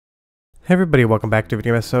Hey everybody, welcome back to a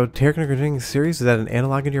video episode. Today we're going to be doing a series. Is that an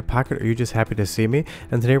analog in your pocket, or are you just happy to see me?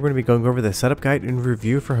 And today we're going to be going over the setup guide and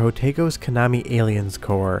review for Jotego's Konami Aliens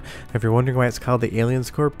core. Now, if you're wondering why it's called the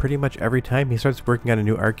Aliens core, pretty much every time he starts working on a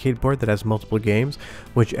new arcade board that has multiple games,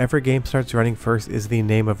 whichever game starts running first is the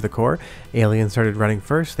name of the core. Aliens started running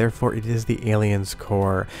first, therefore it is the Aliens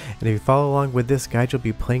core. And if you follow along with this guide, you'll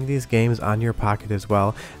be playing these games on your pocket as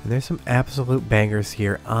well. And there's some absolute bangers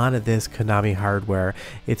here on this Konami hardware.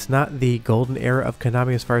 It's not the golden era of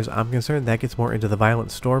Konami as far as I'm concerned. That gets more into the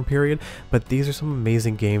Violent Storm period, but these are some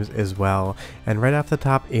amazing games as well. And right off the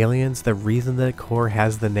top, Aliens, the reason that core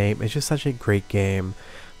has the name, is just such a great game.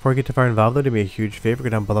 Before we get too far involved though, do me a huge favor, go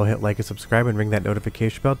down below, hit like and subscribe, and ring that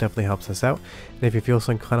notification bell. Definitely helps us out. And if you feel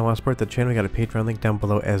so inclined to want to support the channel, we got a Patreon link down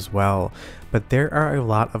below as well. But there are a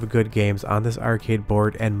lot of good games on this arcade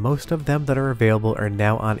board, and most of them that are available are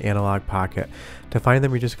now on Analogue Pocket. To find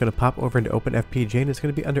them, you're just going to pop over into OpenFPGA, and it's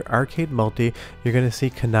going to be under Arcade Multi. You're going to see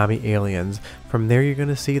Konami Aliens. From there, you're going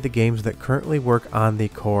to see the games that currently work on the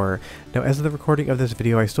core. Now, as of the recording of this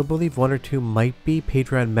video, I still believe one or two might be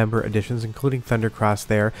Patreon member editions, including Thundercross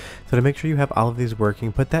there. So to make sure you have all of these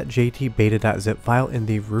working, put that jtbeta.zip file in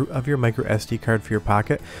the root of your micro SD card for your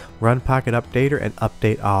pocket, run Pocket Updater, and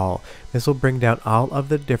update all. This will bring down all of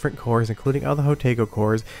the different cores, including all the Jotego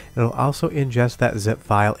cores, and it'll also ingest that zip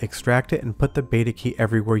file, extract it, and put the beta key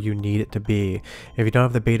everywhere you need it to be. If you don't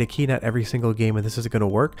have the beta key, not every single game and this is going to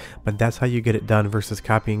work, but that's how you get it done versus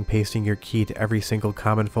copying and pasting your key to every single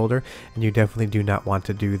common folder, and you definitely do not want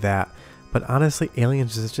to do that. But honestly,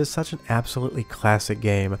 Aliens is just such an absolutely classic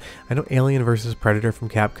game. I know Alien vs Predator from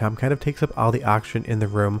Capcom kind of takes up all the oxygen in the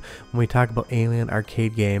room when we talk about Alien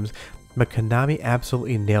arcade games, but Konami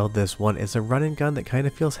absolutely nailed this one. It's a run and gun that kind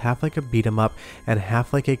of feels half like a beat 'em up and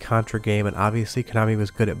half like a Contra game, and obviously Konami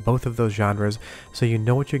was good at both of those genres, so you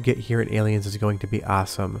know what you get here in Aliens is going to be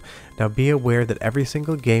awesome. Now be aware that every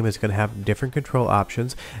single game is going to have different control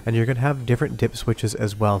options, and you're going to have different dip switches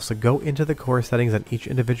as well, so go into the core settings on each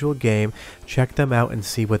individual game, check them out, and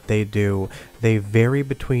see what they do. They vary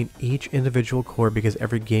between each individual core because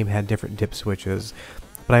every game had different dip switches.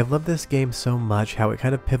 But I love this game so much, how it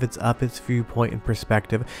kind of pivots up its viewpoint and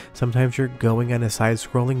perspective. Sometimes you're going on a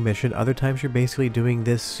side-scrolling mission, other times you're basically doing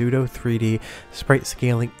this pseudo 3D sprite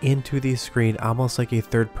scaling into the screen, almost like a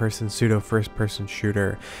third-person pseudo first-person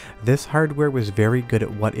shooter. This hardware was very good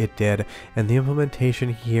at what it did, and the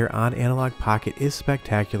implementation here on Analogue Pocket is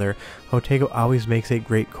spectacular. Jotego always makes a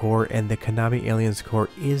great core, and the Konami Aliens core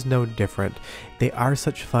is no different. They are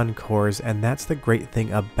such fun cores, and that's the great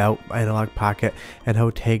thing about Analogue Pocket and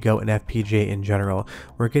Jotego and FPGA in general.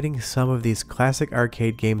 We're getting some of these classic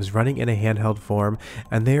arcade games running in a handheld form,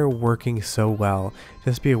 and they are working so well.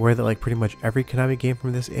 Just be aware that like pretty much every Konami game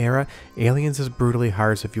from this era, Aliens is brutally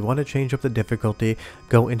hard, so if you want to change up the difficulty,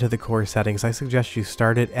 go into the core settings. I suggest you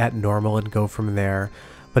start it at normal and go from there.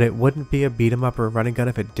 But it wouldn't be a beat 'em up or a running gun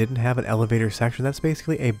if it didn't have an elevator section. That's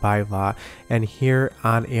basically a bylaw, and here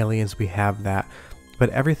on Aliens we have that.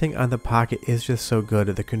 But everything on the Pocket is just so good.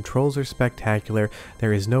 The controls are spectacular.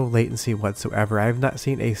 There is no latency whatsoever. I have not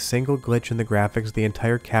seen a single glitch in the graphics the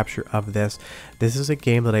entire capture of this. This is a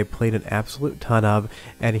game that I played an absolute ton of,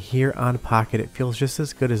 and here on Pocket it feels just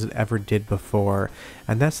as good as it ever did before.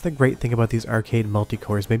 And that's the great thing about these arcade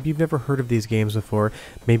multi-cores. Maybe you've never heard of these games before.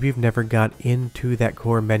 Maybe you've never gone into that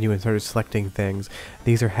core menu and started selecting things.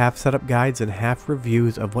 These are half setup guides and half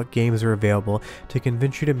reviews of what games are available to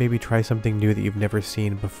convince you to maybe try something new that you've never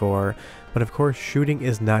seen before. But of course, shooting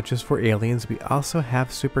is not just for Aliens. We also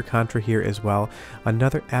have Super Contra here as well.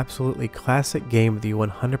 Another absolutely classic game that you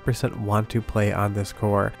 100% want to play on this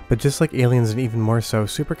core. But just like Aliens and even more so,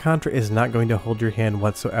 Super Contra is not going to hold your hand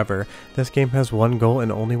whatsoever. This game has one goal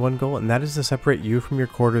and only one goal, and that is to separate you from your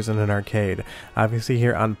quarters in an arcade. Obviously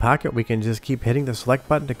here on Pocket, we can just keep hitting the select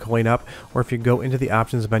button to coin up, or if you go into the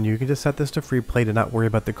options menu, you can just set this to free play to not worry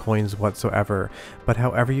about the coins whatsoever. But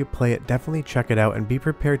however you play it, definitely check it out and be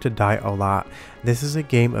prepared to die a lot. This is a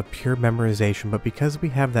game of pure memorization, but because we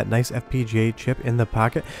have that nice FPGA chip in the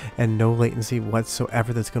Pocket and no latency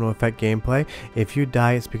whatsoever that's going to affect gameplay, if you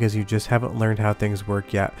die it's because you just haven't learned how things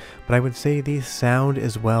work yet. But I would say the sound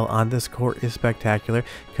as well on this core is spectacular.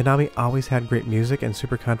 Konami always had great music, and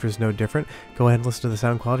Super Contra is no different. Go ahead and listen to the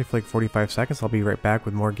sound quality for like 45 seconds. I'll be right back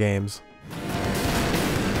with more games.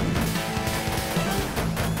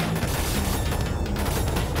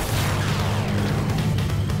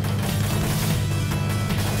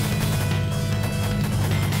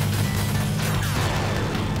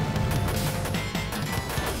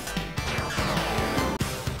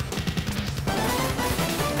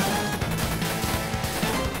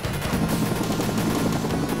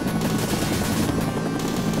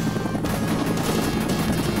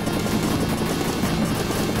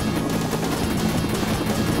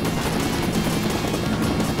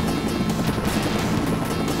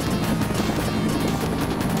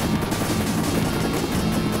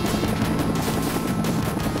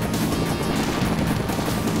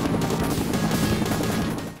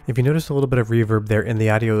 If you notice a little bit of reverb there in the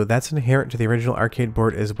audio, that's inherent to the original arcade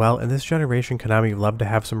board as well, and this generation Konami loved to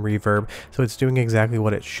have some reverb, so it's doing exactly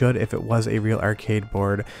what it should if it was a real arcade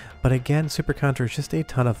board. But again, Super Contra is just a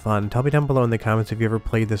ton of fun. Tell me down below in the comments if you ever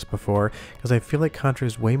played this before, because I feel like Contra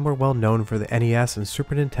is way more well known for the NES and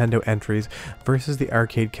Super Nintendo entries versus the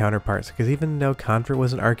arcade counterparts, because even though Contra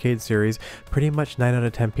was an arcade series, pretty much 9 out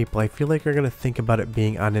of 10 people I feel like are going to think about it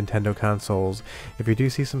being on Nintendo consoles. If you do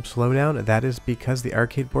see some slowdown, that is because the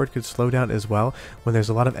arcade board could slow down as well. When there's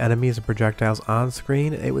a lot of enemies and projectiles on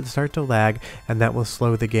screen, it would start to lag, and that will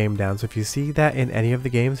slow the game down. So if you see that in any of the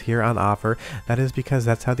games here on offer, that is because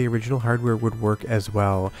that's how the original hardware would work as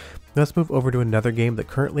well. Let's move over to another game that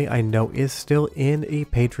currently I know is still in a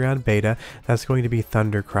Patreon beta. That's going to be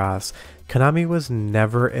Thundercross. Konami was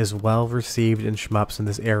never as well received in shmups in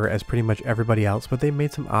this era as pretty much everybody else, but they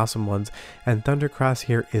made some awesome ones, and Thundercross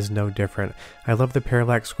here is no different. I love the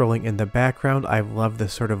parallax scrolling in the background, I love the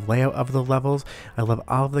sort of layout of the levels, I love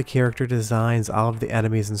all of the character designs, all of the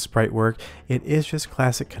enemies and sprite work. It is just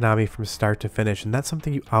classic Konami from start to finish, and that's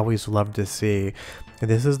something you always love to see.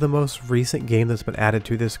 This is the most recent game that's been added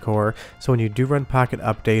to this core, so when you do run Pocket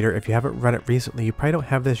Updater, if you haven't run it recently, you probably don't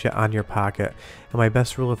have this yet on your Pocket. And my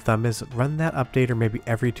best rule of thumb is run that updater maybe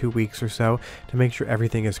every 2 weeks or so to make sure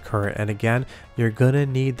everything is current. And again, you're gonna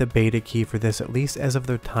need the beta key for this, at least as of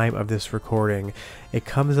the time of this recording. It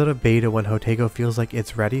comes out of beta when Jotego feels like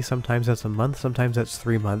it's ready. Sometimes that's a month, sometimes that's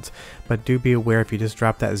 3 months, but do be aware if you just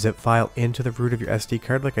drop that zip file into the root of your SD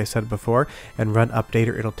card, like I said before, and run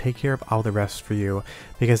updater, it'll take care of all the rest for you,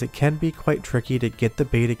 because it can be quite tricky to get the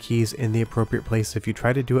beta keys in the appropriate place. If you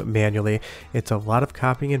try to do it manually, it's a lot of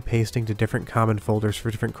copying and pasting to different common folders for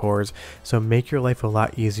different cores, so make your life a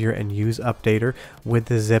lot easier and use updater with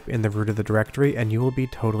the zip in the root of the directory and you will be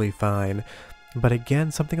totally fine. But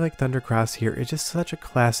again, something like Thundercross here is just such a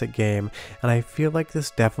classic game, and I feel like this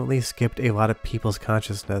definitely skipped a lot of people's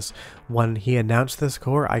consciousness. When he announced this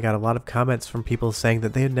core, I got a lot of comments from people saying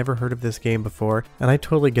that they had never heard of this game before, and I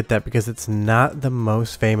totally get that because it's not the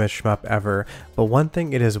most famous shmup ever. But one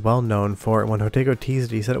thing it is well known for, when Jotego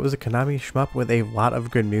teased it, he said it was a Konami shmup with a lot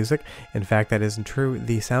of good music. In fact, that isn't true.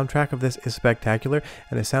 The soundtrack of this is spectacular,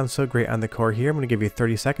 and it sounds so great on the core here. I'm going to give you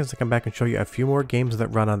 30 seconds to come back and show you a few more games that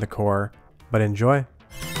run on the core. But enjoy.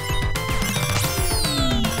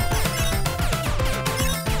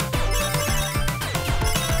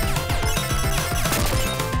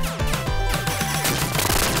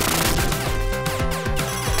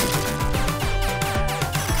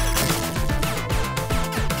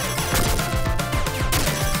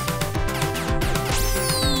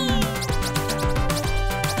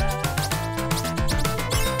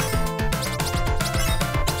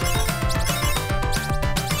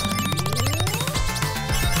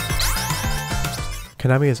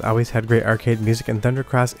 Konami has always had great arcade music, and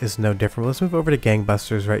Thundercross is no different. Let's move over to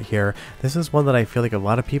Gangbusters right here. This is one that I feel like a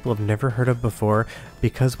lot of people have never heard of before,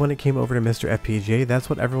 because when it came over to Mr. FPGA, that's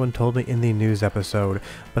what everyone told me in the news episode.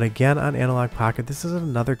 But again, on Analogue Pocket, this is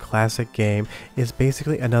another classic game. It's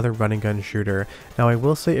basically another run and gun shooter. Now I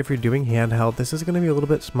will say, if you're doing handheld, this is going to be a little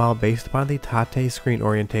bit small based upon the Tate screen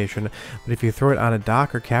orientation, but if you throw it on a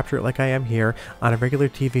dock or capture it like I am here, on a regular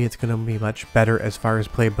TV, it's going to be much better as far as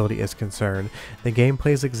playability is concerned. The game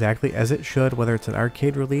plays exactly as it should, whether it's an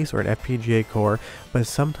arcade release or an FPGA core, but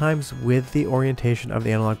sometimes with the orientation of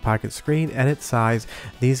the Analogue Pocket screen and its size,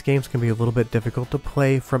 these games can be a little bit difficult to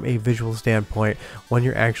play from a visual standpoint when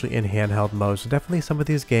you're actually in handheld mode. So definitely some of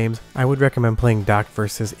these games I would recommend playing dock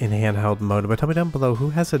versus in handheld mode. But tell me down below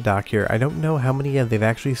who has a dock here. I don't know how many they've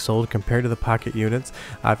actually sold compared to the Pocket units.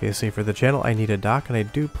 Obviously for the channel I need a dock, and I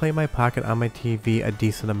do play my Pocket on my TV a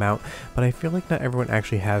decent amount, but I feel like not everyone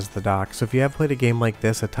actually has the dock. So if you have played a game like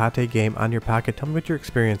this, a Tate game on your Pocket, tell me what your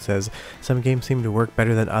experience is. Some games seem to work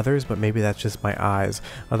better than others, but maybe that's just my eyes.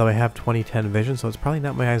 Although I have 20/10 vision, so it's probably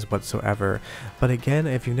not my eyes whatsoever. But again,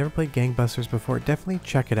 if you've never played Gangbusters before, definitely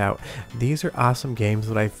check it out. These are awesome games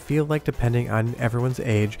that I feel like, depending on everyone's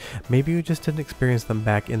age, maybe you just didn't experience them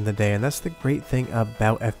back in the day. And that's the great thing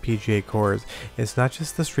about FPGA cores. It's not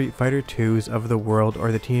just the Street Fighter 2s of the world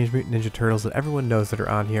or the Teenage Mutant Ninja Turtles that everyone knows that are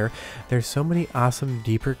on here. There's so many awesome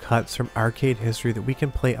deeper cuts from arcade history that we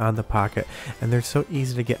can play on the Pocket, and they're so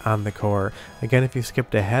easy to get on the core. Again, if you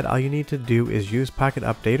skipped ahead, all you need to do is use Pocket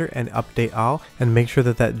Updater and update all, and make sure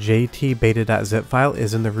that that jtbeta.zip file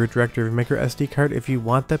is in the root directory of your micro SD card if you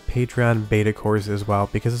want the Patreon beta cores as well,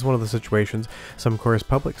 because it's one of the situations, some cores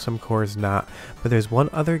public, some cores not. But there's one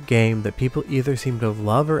other game that people either seem to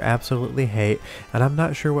love or absolutely hate, and I'm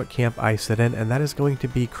not sure what camp I sit in, and that is going to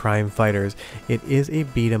be Crime Fighters. It is a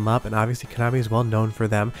beat 'em up, and obviously Konami is well known for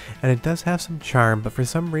them, and it does have some charm charm, but for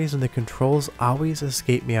some reason the controls always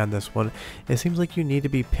escape me on this one. It seems like you need to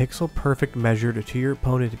be pixel perfect measured to your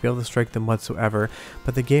opponent to be able to strike them whatsoever,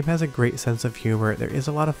 but the game has a great sense of humor. There is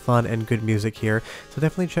a lot of fun and good music here, so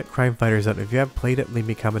definitely check Crime Fighters out. If you have played it, leave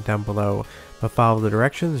me a comment down below. But follow the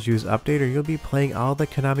directions, use update, or you'll be playing all the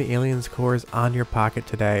Konami Aliens cores on your Pocket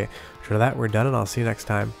today. After that, we're done, and I'll see you next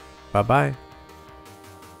time. Bye bye.